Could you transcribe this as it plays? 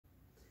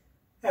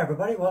Hey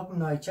everybody, welcome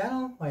to my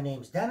channel. My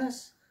name's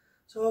Dennis.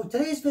 So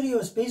today's video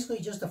is basically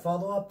just a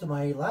follow-up to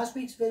my last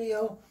week's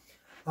video.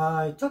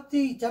 I took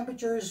the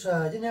temperatures,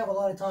 didn't have a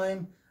lot of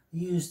time,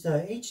 used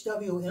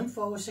HW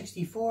Info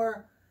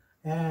 64,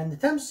 and the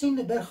temps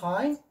seemed a bit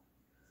high.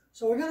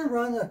 So we're going to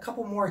run a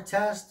couple more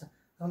tests.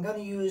 I'm going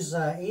to use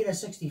AIDA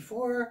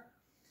 64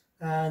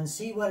 and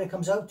see what it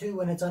comes out to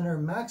when it's under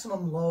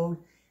maximum load,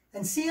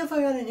 and see if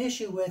I got an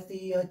issue with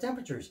the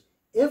temperatures.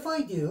 If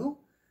I do,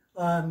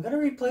 I'm going to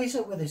replace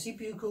it with a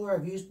CPU cooler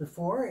I've used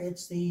before.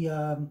 It's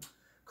the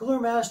Cooler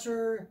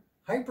Master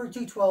Hyper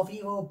 212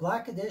 EVO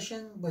Black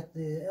Edition with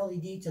the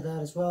LED to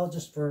that as well,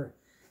 just for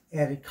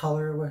added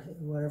color or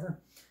whatever.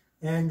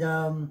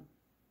 And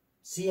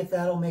see if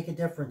that'll make a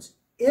difference.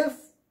 If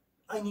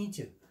I need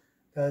to,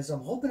 because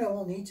I'm hoping I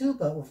won't need to,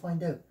 but we'll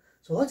find out.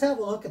 So let's have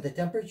a look at the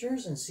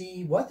temperatures and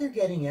see what they're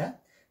getting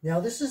at. Now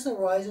this is the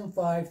Ryzen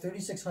 5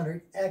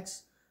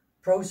 3600X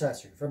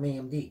processor from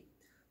AMD.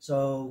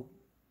 So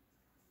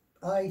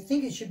I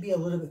think it should be a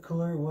little bit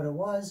cooler than what it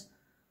was.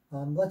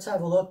 Let's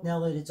have a look now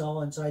that it's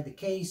all inside the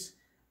case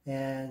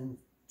and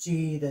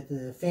see that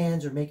the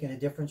fans are making a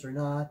difference or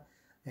not.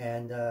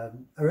 And I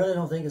really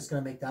don't think it's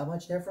going to make that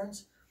much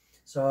difference.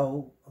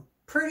 So I'm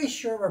pretty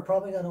sure we're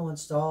probably going to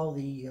install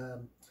the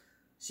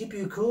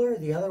CPU cooler,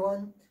 the other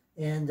one,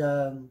 and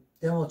then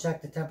we'll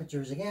check the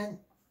temperatures again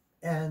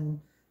and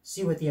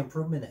see what the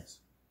improvement is.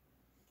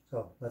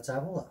 So let's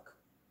have a look.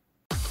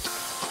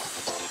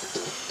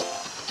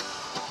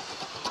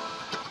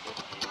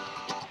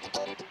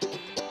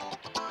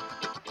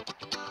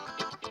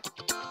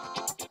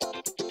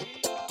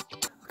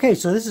 Okay,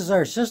 so this is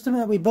our system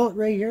that we built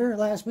right here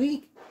last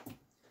week.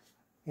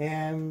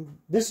 And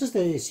this is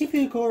the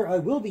CPU cooler I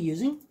will be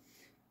using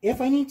if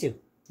I need to.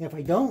 If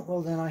I don't,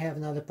 well then I have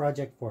another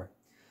project for it.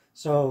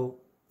 So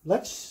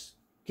let's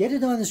get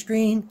it on the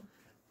screen.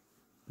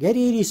 Get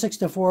AIDA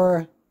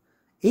 64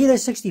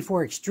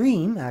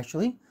 Extreme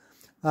actually.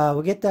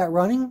 We'll get that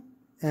running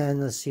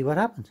and let's see what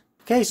happens.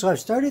 Okay, so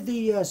I've started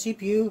the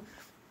CPU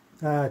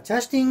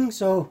testing.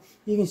 So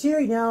you can see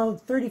right now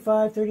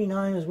 35,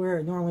 39 is where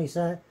it normally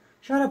set.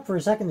 Shot up for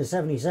a second to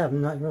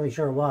 77, not really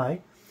sure why.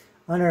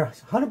 Under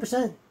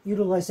 100%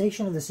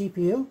 utilization of the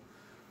CPU.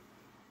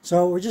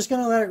 So we're just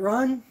going to let it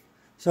run.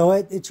 So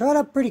it shot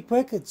up pretty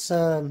quick. It's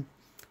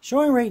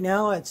showing right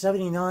now at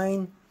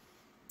 79.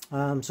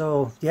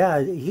 So yeah,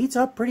 it heats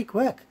up pretty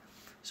quick.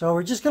 So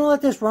we're just going to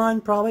let this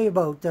run probably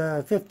about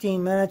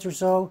 15 minutes or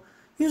so.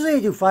 Usually I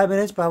do 5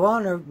 minutes, but I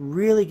want to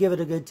really give it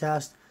a good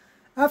test.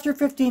 After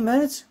 15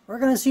 minutes, we're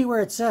going to see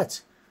where it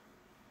sits.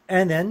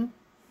 And then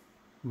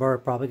we're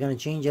probably going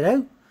to change it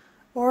out.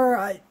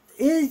 Or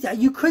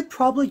you could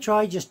probably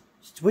try just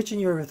switching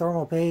your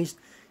thermal paste,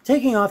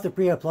 taking off the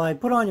pre-applied,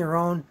 put on your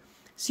own,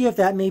 see if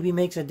that maybe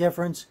makes a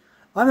difference.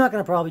 I'm not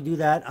going to probably do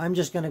that. I'm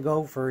just going to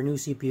go for a new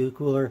CPU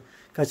cooler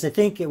because I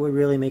think it would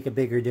really make a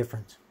bigger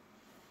difference.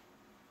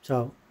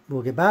 So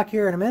we'll get back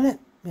here in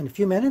a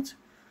few minutes,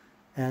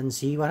 and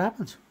see what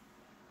happens.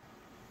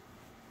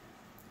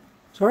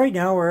 So right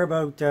now we're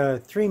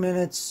about 3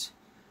 minutes,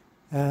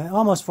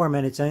 almost 4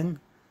 minutes in.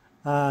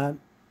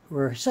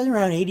 We're sitting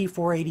around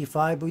 84,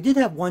 85, but we did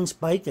have one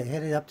spike that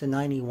hit it up to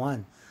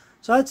 91.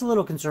 So that's a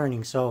little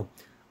concerning. So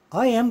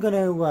I am going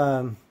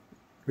to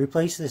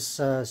replace this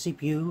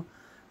CPU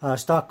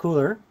stock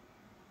cooler.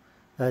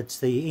 That's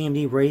the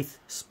AMD Wraith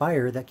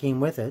Spire that came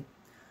with it.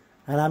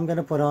 And I'm going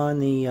to put on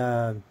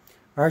the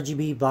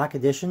RGB Black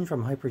Edition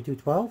from Hyper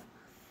 212.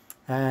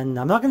 And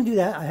I'm not going to do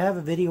that. I have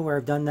a video where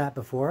I've done that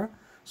before.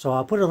 So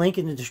I'll put a link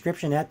in the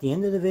description at the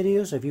end of the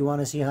video. So if you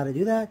want to see how to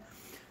do that.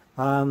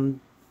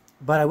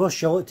 But I will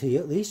show it to you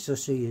at least,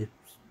 just so you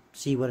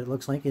see what it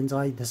looks like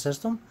inside the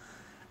system.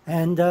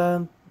 And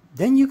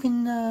then you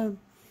can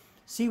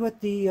see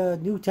what the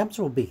new temps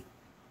will be.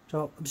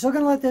 So I'm still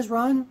going to let this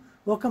run.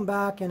 We'll come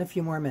back in a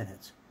few more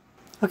minutes.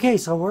 Okay,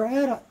 so we're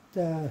at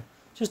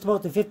just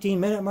about the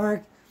 15-minute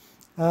mark.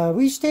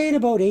 We stayed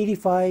about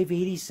 85,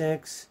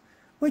 86,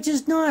 which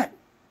is not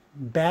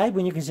bad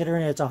when you're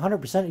considering it's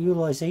 100%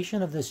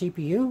 utilization of the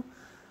CPU.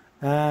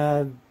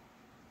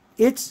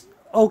 It's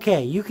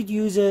okay. You could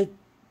use it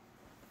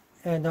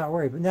and not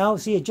worry. But now,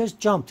 see, it just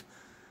jumped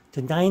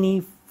to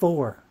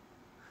 94.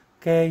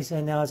 Okay,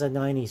 and now it's at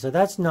 90. So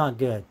that's not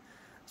good.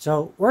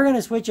 So we're going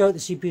to switch out the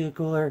CPU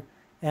cooler,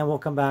 and we'll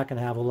come back and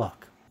have a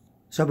look.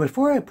 So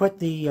before I put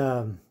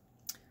the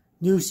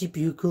new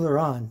CPU cooler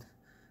on,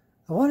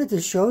 I wanted to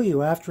show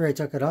you after I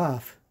took it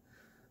off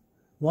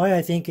why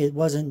I think it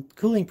wasn't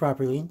cooling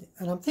properly.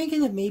 And I'm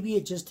thinking that maybe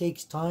it just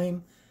takes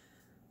time.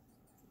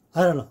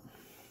 I don't know.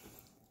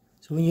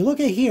 So when you look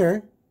at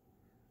here,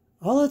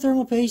 all the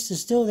thermal paste is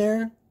still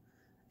there.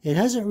 It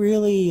hasn't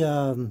really,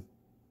 hasn't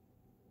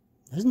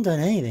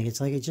done anything.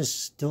 It's like it's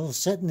just still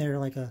sitting there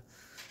like a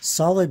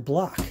solid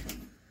block.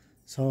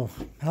 So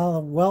how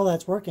well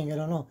that's working, I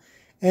don't know.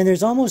 And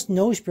there's almost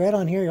no spread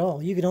on here at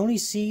all. You can only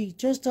see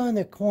just on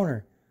the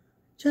corner,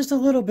 just a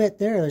little bit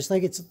there. It's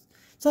like it's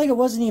like it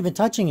wasn't even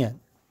touching it.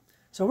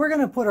 So we're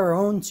going to put our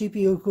own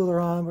CPU cooler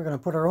on. We're going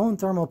to put our own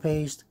thermal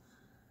paste.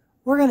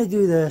 We're going to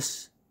do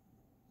this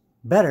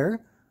better.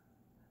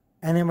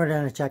 and then we're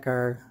going to check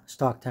our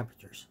stock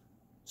temperatures.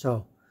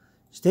 So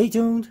stay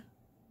tuned.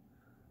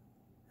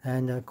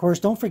 And of course,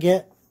 don't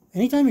forget,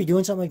 anytime you're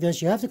doing something like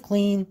this, you have to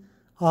clean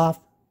off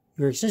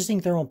your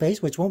existing thermal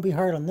paste, which won't be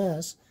hard on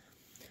this.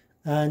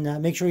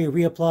 And make sure you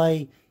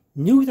reapply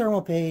new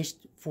thermal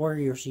paste for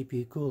your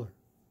CPU cooler.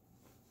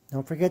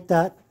 Don't forget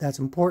that. That's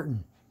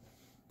important.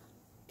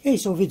 Okay,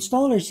 so we've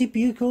installed our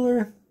CPU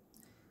cooler.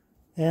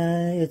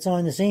 It's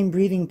on the same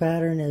breathing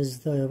pattern as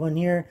the one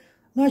here.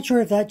 I'm not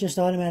sure if that just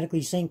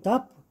automatically synced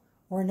up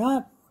or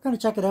not. We're going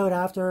to check it out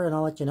after and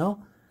I'll let you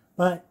know.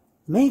 But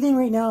the main thing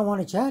right now I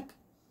want to check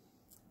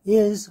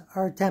is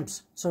our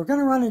temps. So we're going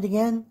to run it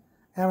again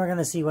and we're going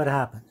to see what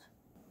happens.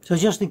 So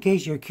just in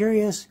case you're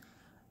curious,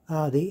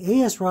 the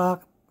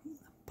ASRock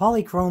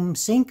Polychrome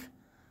Sync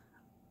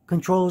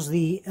controls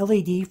the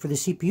LED for the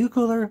CPU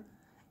cooler,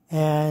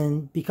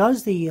 and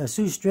because the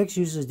ASUS Strix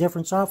uses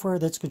different software,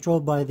 that's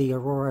controlled by the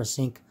Aurora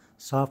Sync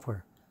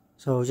software.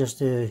 So just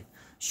to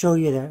show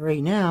you that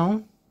right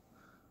now,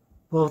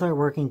 both are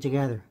working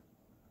together,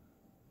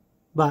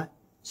 but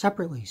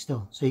separately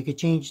still. So you could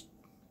change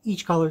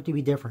each color to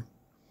be different.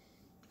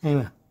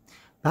 Anyway,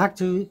 back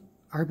to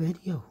our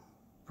video,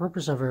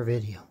 purpose of our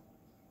video.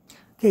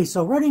 Okay,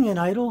 so running in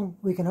idle,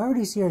 we can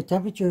already see our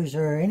temperatures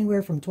are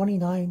anywhere from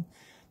 29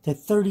 to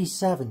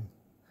 37.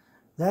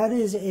 That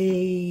is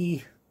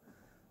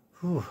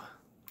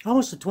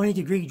almost a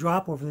 20-degree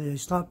drop over the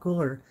stock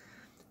cooler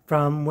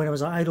from when it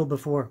was idle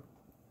before.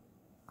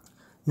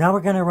 Now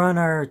we're going to run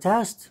our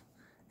test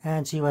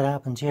and see what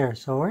happens here.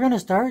 So we're going to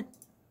start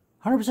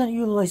 100%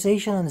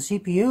 utilization on the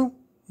CPU.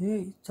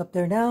 It's up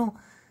there now,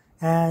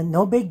 and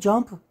no big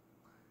jump.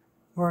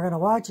 We're going to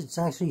watch. It's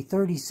actually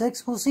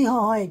 36. We'll see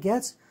how high it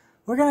gets.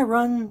 We're going to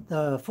run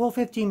the full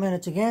 15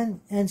 minutes again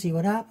and see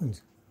what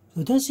happens.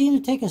 So it does seem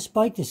to take a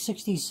spike to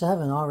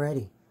 67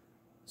 already.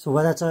 So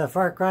that's a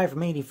far cry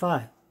from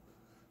 85.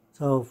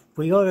 So if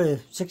we go to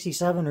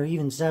 67 or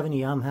even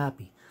 70, I'm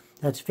happy.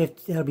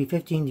 That'll be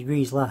 15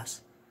 degrees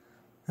less.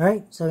 All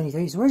right,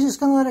 73. So we're just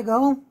going to let it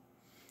go,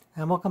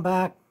 and we'll come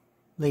back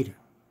later.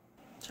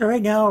 So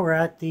right now we're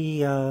at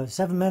the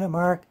 7-minute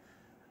mark.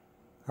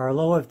 Our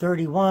low of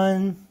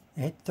 31,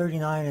 hit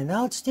 39, and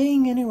now it's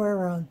staying anywhere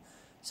around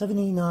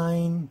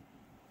 79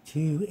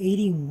 to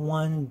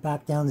 81,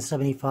 back down to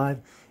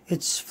 75.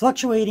 It's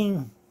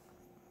fluctuating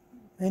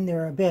in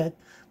there a bit.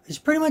 It's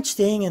pretty much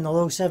staying in the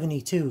low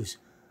 72s.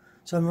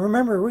 So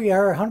remember, we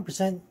are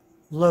 100%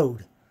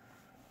 load.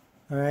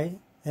 All right,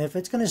 and if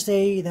it's going to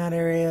stay in that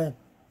area,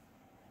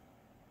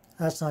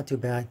 that's not too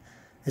bad.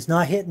 It's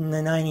not hitting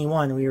the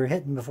 91 we were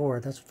hitting before,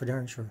 that's for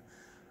darn sure.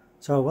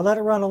 So we'll let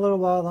it run a little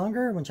while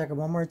longer and we'll check it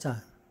one more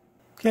time.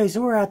 Okay,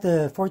 so we're at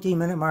the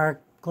 14-minute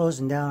mark,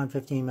 closing down on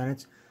 15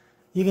 minutes.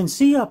 You can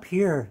see up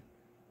here,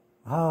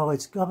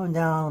 it's up and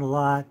down a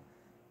lot.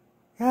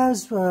 It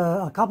has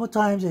a couple of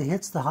times it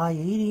hits the high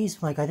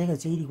 80s, like I think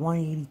it's 81,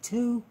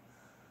 82.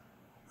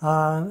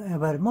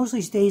 But it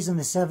mostly stays in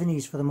the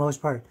 70s for the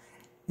most part.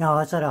 Now,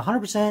 it's at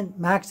 100%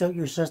 maxed out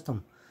your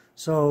system.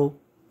 So,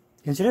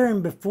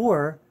 considering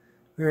before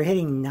we were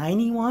hitting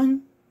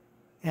 91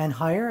 and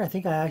higher, I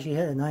think I actually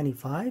hit a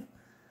 95,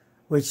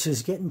 which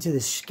is getting to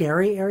the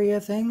scary area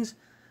of things.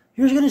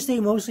 You're going to stay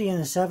mostly in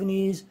the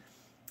 70s,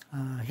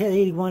 hit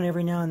 81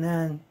 every now and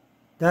then.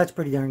 That's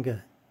pretty darn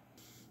good.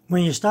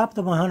 When you stop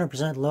the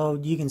 100%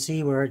 load, you can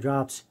see where it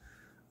drops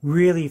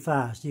really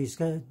fast. You just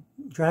get a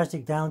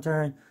drastic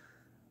downturn.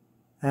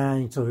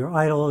 And so your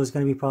idle is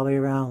going to be probably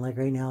around, like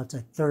right now it's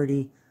at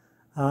 30.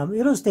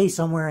 It'll stay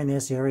somewhere in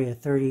this area,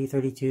 30,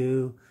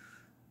 32.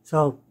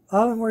 So I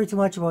wouldn't worry too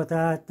much about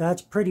that.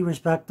 That's pretty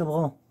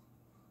respectable.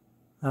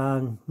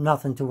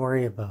 Nothing to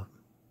worry about.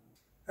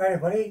 All right,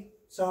 everybody.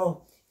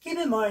 So keep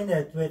in mind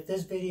that with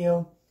this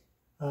video,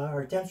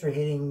 our temps are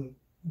hitting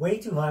way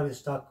too high with the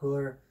stock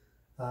cooler.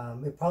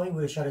 It probably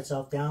would have shut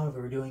itself down if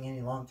we were doing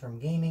any long-term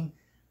gaming.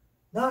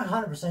 Not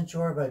 100%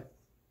 sure, but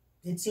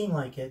it seemed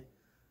like it.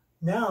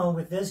 Now,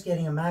 with this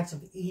getting a max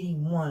of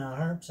 81 on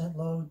 100%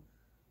 load,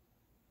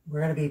 we're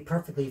going to be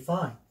perfectly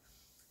fine.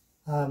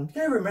 You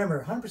got to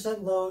remember,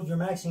 100% load, you're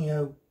maxing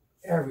out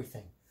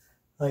everything.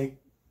 Like,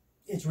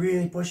 it's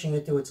really pushing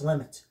it to its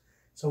limits.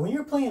 So when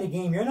you're playing a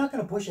game, you're not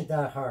going to push it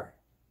that hard.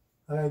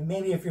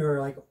 Maybe if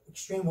you're like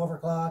extreme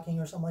overclocking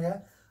or something like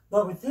that.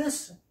 But with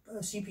this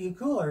CPU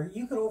cooler,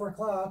 you could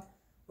overclock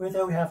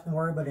without having to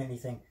worry about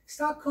anything.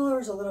 Stock cooler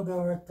is a little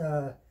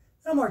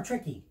more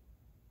tricky.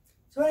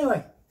 So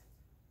anyway,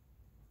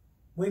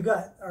 we've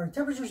got our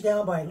temperatures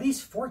down by at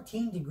least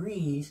 14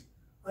 degrees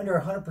under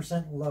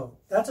 100% load.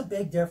 That's a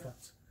big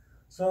difference.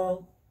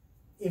 So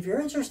if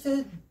you're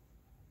interested,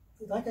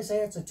 like I say,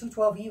 it's a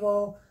 212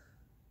 EVO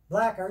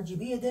Black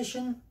RGB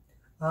edition.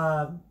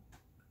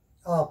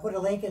 I'll put a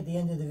link at the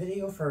end of the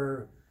video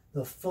for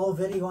the full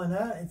video on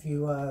that if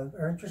you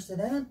are interested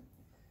in it.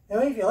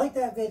 Anyway, if you like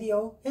that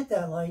video, hit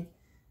that like.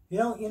 If you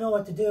don't, you know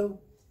what to do.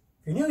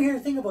 If you're new here,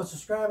 think about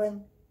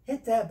subscribing.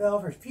 Hit that bell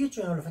for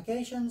future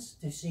notifications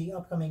to see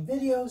upcoming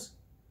videos.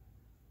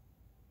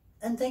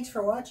 And thanks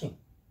for watching.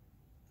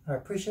 I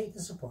appreciate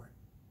the support.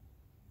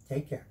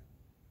 Take care.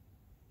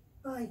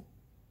 Bye.